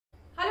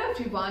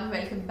everyone,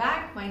 welcome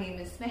back. My name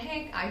is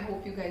Mehek. I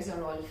hope you guys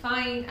are all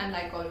fine, and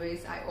like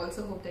always I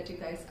also hope that you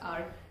guys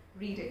are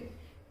reading.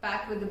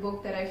 Back with the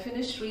book that I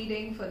finished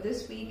reading for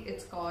this week.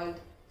 It's called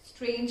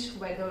Strange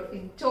Weather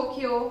in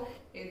Tokyo.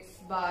 It's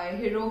by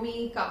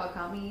Hiromi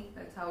Kawakami.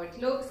 That's how it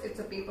looks. It's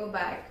a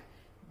paperback,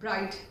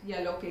 bright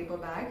yellow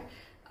paperback.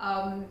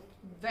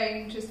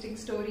 Very interesting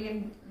story,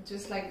 and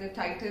just like the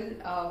title,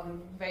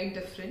 very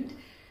different.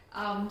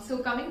 So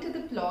coming to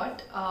the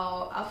plot,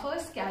 our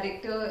first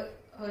character,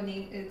 her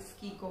name is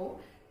Tsukiko,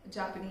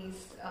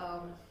 Japanese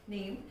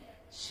name.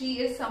 She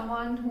is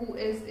someone who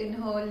is in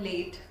her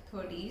late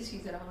 30s.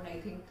 She's around, I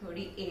think,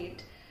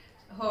 38.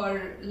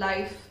 Her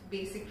life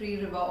basically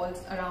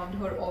revolves around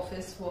her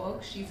office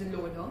work. She's a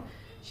loner.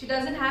 She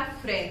doesn't have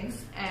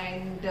friends,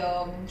 and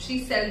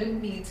she seldom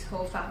meets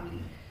her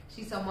family.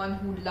 She's someone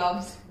who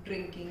loves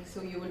drinking,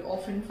 so you will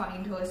often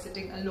find her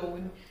sitting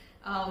alone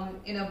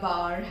in a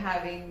bar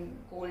having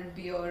cold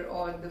beer,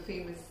 or the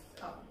famous,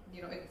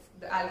 it's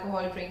the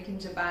alcohol drink in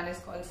Japan is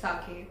called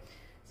sake.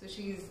 So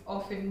she's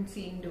often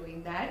seen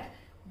doing that.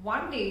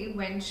 One day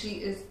when she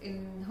is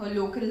in her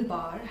local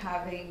bar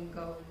having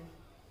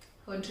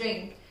her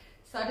drink,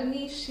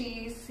 suddenly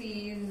she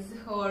sees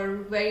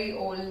her very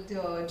old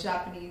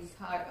Japanese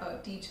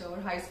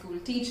high school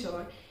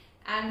teacher,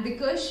 and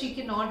because she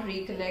cannot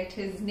recollect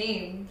his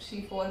name,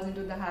 she falls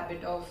into the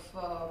habit of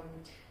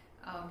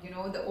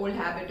the old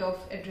habit of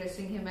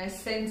addressing him as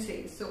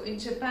Sensei. So in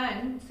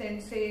Japan,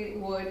 Sensei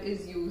word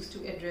is used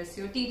to address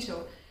your teacher.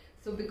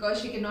 So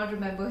because she cannot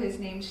remember his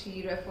name,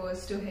 she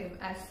refers to him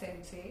as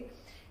Sensei.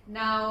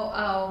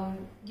 Now,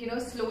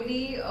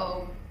 slowly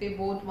they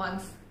both,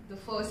 once the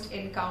first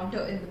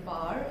encounter in the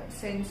bar,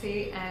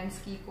 Sensei and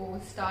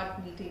Tsukiko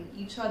start meeting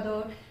each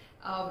other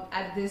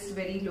at this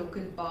very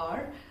local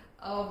bar.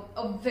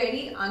 A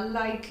very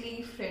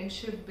unlikely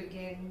friendship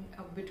begins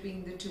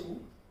between the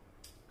two.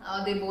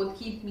 They both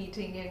keep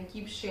meeting and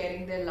keep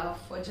sharing their love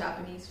for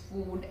Japanese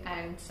food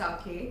and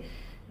sake.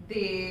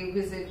 They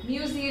visit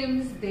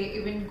museums. They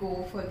even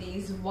go for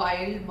these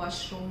wild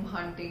mushroom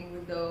hunting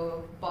with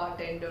the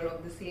bartender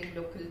of the same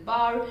local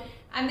bar.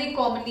 And they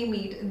commonly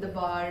meet in the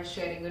bar,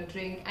 sharing a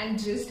drink and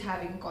just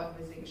having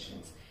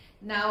conversations.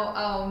 Now,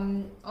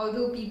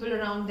 although people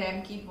around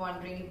them keep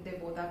wondering if they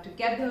both are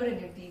together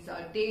and if these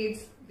are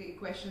dates, they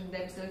question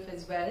themselves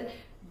as well.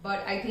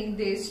 But I think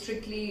they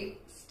strictly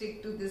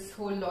stick to this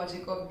whole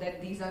logic of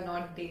that these are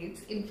not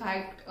dates. In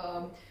fact,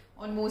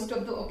 on most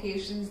of the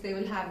occasions, they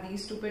will have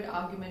these stupid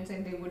arguments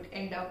and they would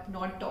end up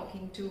not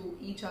talking to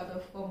each other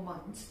for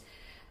months.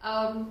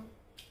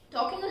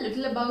 Talking a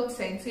little about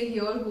Sensei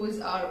here, who is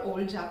our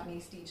old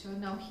Japanese teacher.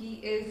 Now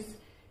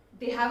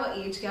they have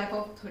an age gap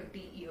of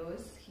 30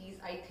 years. He's,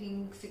 I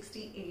think,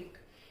 68.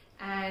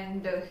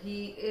 And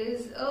he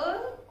is an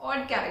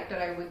odd character,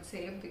 I would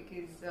say,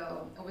 because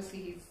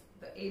obviously he's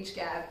the age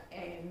gap,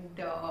 and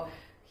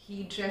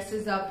he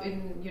dresses up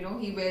in,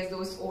 he wears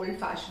those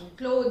old-fashioned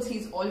clothes.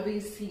 He's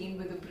always seen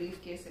with a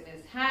briefcase in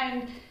his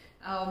hand.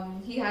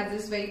 He has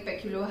this very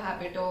peculiar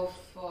habit of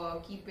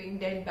keeping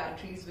dead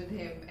batteries with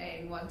him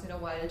and once in a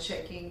while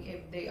checking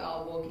if they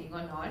are working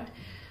or not.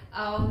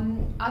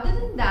 Other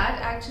than that,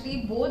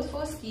 actually, both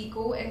for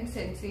Tsukiko and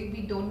Sensei,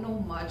 we don't know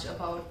much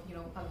about,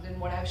 other than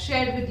what I've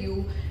shared with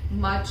you,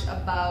 much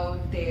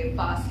about their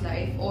past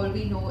life. All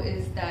we know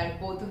is that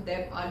both of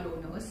them are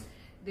loners.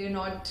 They're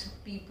not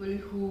people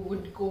who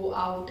would go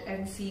out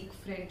and seek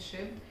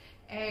friendship.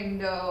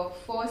 And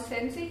for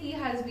Sensei, he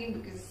has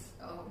been, because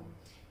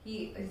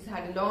he has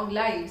had a long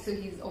life, so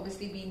he's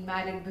obviously been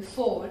married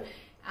before.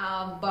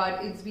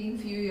 But it's been a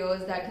few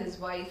years that his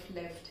wife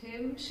left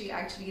him. She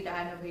actually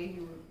ran away.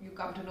 You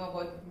come to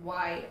know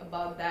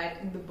about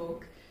that in the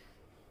book.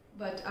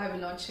 But I will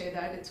not share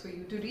that. It's for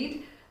you to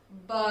read.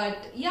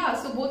 But yeah,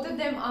 so both of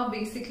them are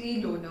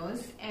basically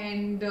loners.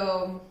 And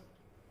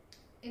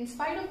in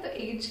spite of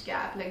the age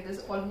gap, like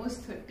there's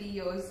almost 30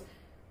 years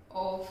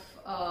of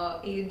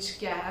age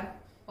gap,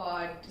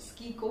 but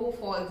Tsukiko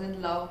falls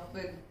in love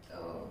with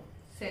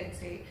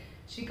Sensei.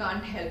 She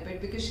can't help it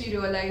because she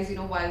realized,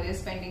 while they're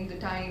spending the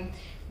time,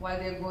 while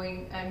they're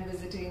going and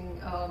visiting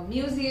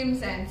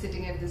museums and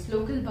sitting at this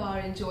local bar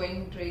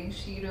enjoying drinks,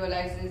 she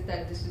realizes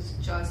that this is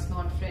just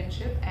not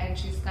friendship, and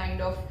she's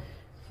kind of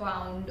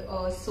found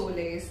a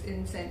solace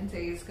in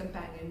Sensei's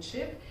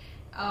companionship.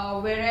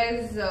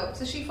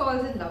 So she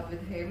falls in love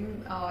with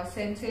him.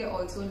 Sensei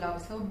also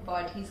loves her,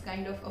 but he's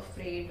kind of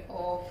afraid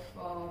of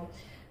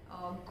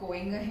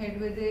going ahead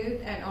with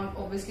it, and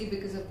obviously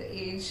because of the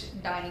age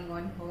dying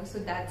on her, so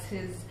that's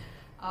his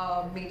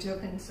major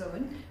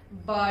concern.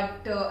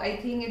 But I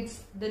think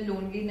it's the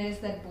loneliness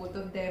that both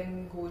of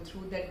them go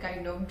through that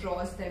kind of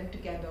draws them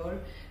together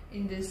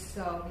in this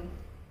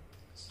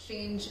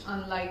strange,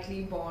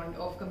 unlikely bond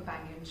of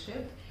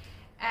companionship.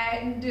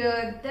 And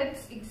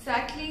that's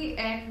exactly,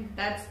 and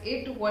that's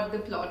it, what the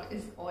plot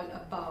is all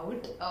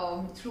about.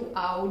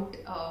 Throughout,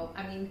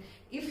 I mean,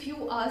 if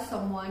you are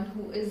someone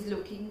who is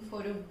looking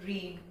for a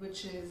read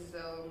which is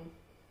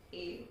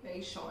a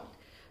very short,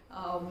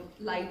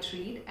 light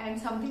read, and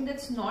something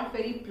that's not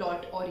very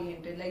plot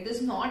oriented, like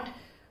there's not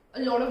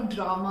a lot of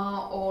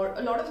drama or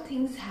a lot of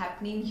things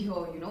happening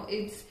here.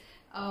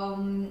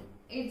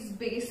 It's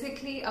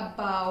basically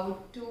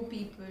about two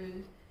people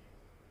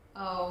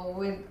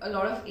with a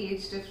lot of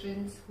age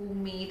difference who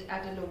meet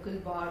at a local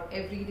bar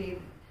every day.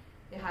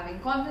 They're having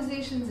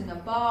conversations in a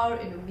bar,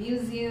 in a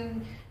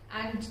museum,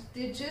 and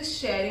they're just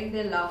sharing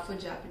their love for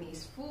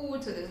Japanese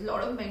food. So there's a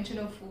lot of mention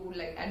of food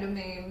like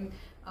edamame,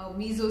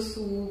 miso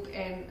soup,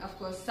 and of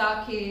course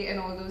sake and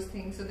all those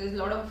things. So there's a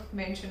lot of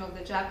mention of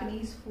the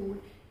Japanese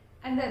food,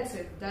 and that's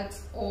it.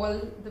 That's all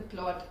the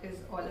plot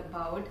is all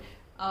about.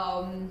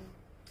 Some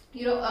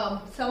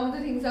of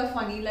the things are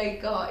funny,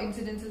 like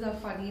incidences are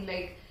funny,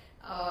 like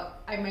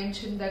I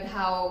mentioned that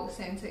how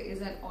Sensei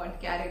is an odd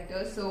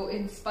character. So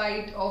in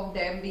spite of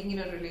them being in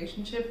a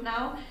relationship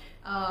now,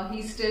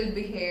 he still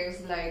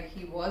behaves like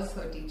he was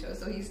her teacher.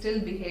 So he still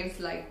behaves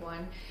like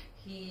one.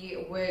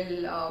 He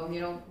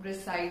will,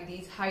 recite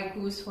these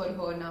haikus for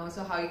her now.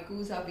 So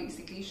haikus are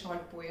basically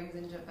short poems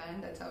in Japan.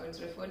 That's how it's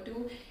referred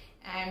to.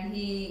 And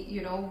he,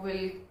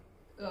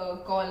 will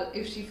call,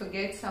 if she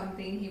forgets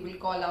something, he will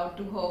call out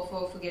to her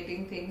for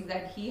forgetting things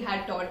that he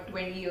had taught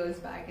 20 years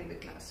back in the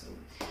classroom.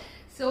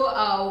 So,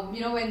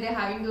 when they're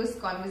having those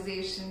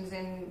conversations,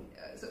 and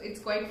so it's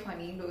quite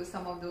funny,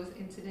 some of those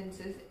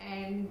incidences,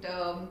 and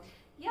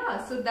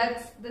yeah, so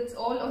that's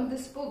all on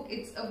this book.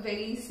 It's a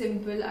very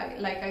simple,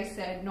 like I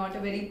said, not a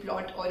very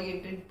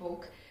plot-oriented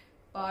book,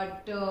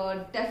 but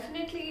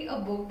definitely a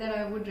book that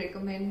I would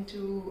recommend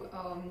to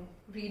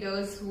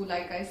readers who,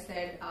 like I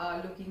said,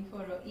 are looking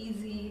for an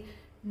easy,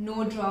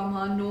 no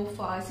drama, no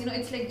fuss.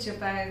 It's like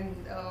Japan.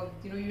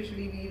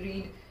 Usually we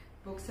read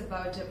books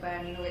about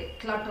Japan, like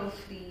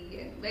clutter-free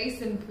and very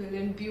simple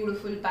and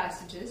beautiful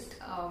passages.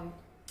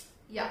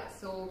 Yeah,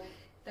 so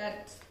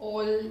that's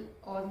all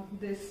on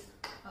this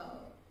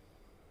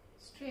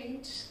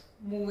strange,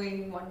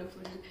 moving,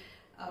 wonderful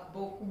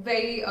book.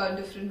 Very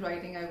different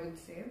writing, I would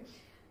say.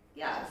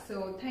 Yeah,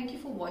 so thank you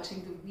for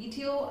watching the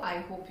video. I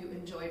hope you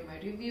enjoyed my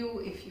review.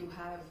 If you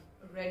have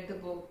read the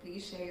book,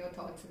 please share your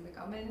thoughts in the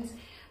comments.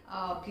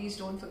 Please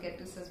don't forget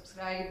to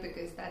subscribe,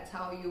 because that's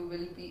how you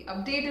will be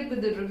updated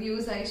with the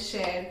reviews I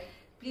share.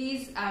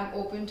 Please, I'm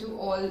open to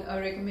all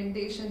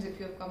recommendations. If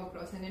you have come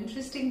across an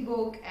interesting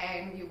book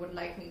and you would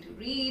like me to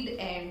read,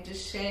 and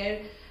just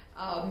share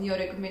your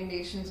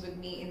recommendations with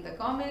me in the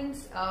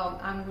comments.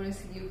 I'm going to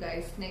see you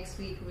guys next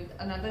week with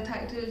another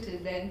title. Till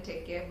then,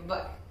 take care.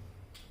 Bye.